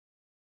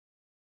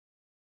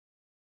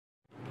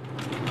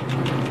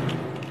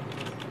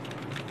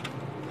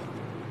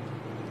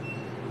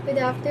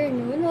Good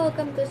afternoon.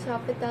 Welcome to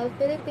Sofitel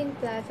Philippine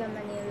Plaza,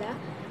 Manila.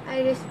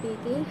 Iris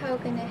speaking. How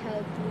can I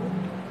help you?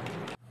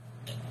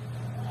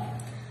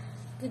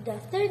 Good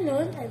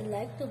afternoon. I'd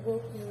like to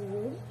book your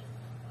room.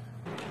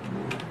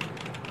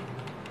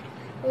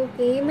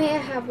 Okay, may I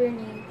have your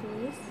name,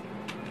 please?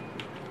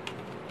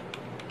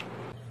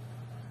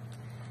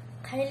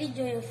 Kylie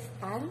Joy of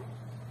Tan.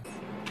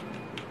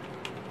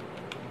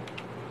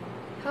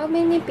 How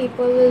many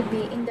people will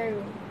be in the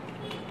room?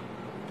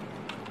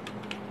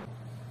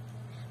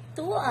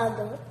 2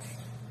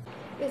 adults.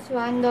 Is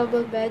one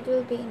double bed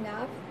will be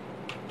enough?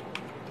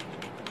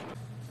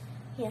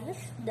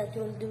 Yes, that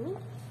will do.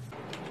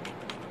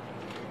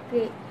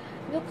 Great.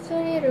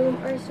 Luxury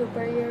room or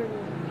superior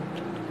room?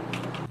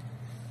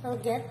 I'll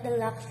get the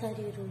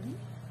luxury room.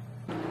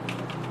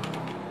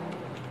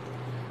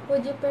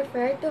 Would you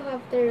prefer to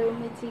have the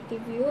room with city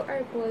view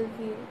or pool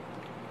view?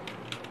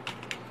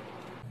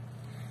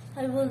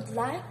 I would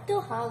like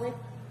to have it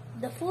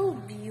the full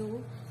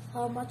view.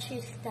 How much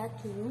is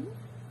that room?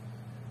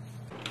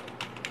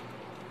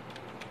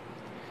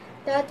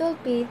 That will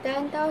be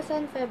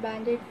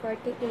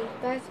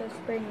 10,548 pesos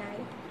per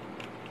night.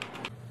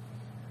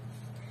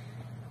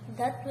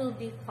 That will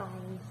be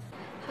fine.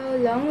 How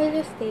long will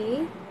you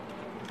stay?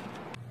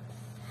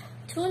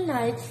 2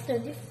 nights,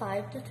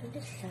 25 to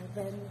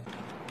 27.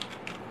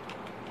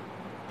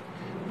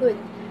 Good.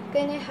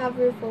 Can I have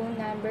your phone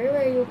number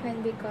where you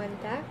can be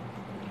contacted?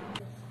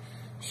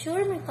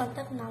 Sure, my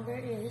contact number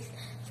is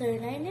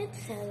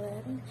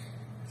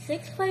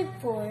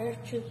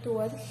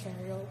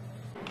 0987-654-3210.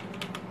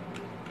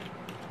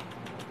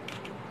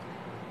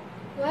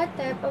 What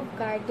type of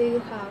card do you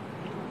have?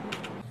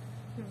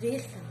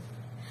 Visa.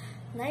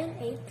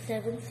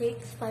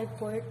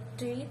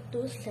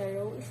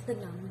 9876543320 is the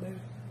number.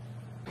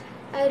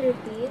 I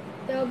repeat,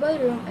 double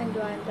room and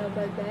one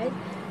double bed,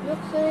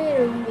 luxury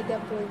room with a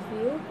pool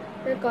view.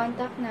 Your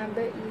contact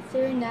number is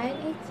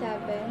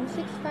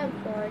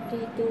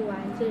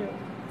 0987-654-3210.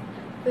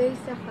 Place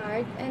the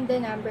card and the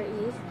number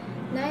is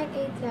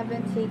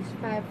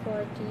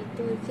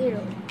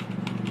 987654-3220.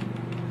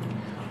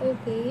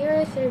 Okay, your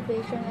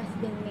reservation has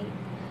been made.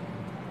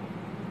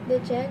 The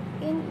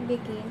check-in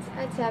begins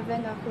at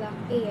 7 o'clock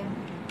a.m.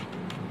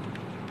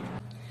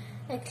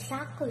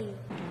 Exactly.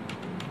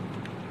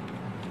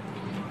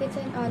 It's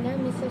an honor,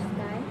 Mrs.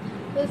 Tan.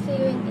 We'll see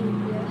you in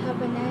April.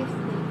 Have a nice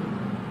day.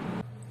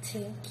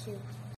 Thank you.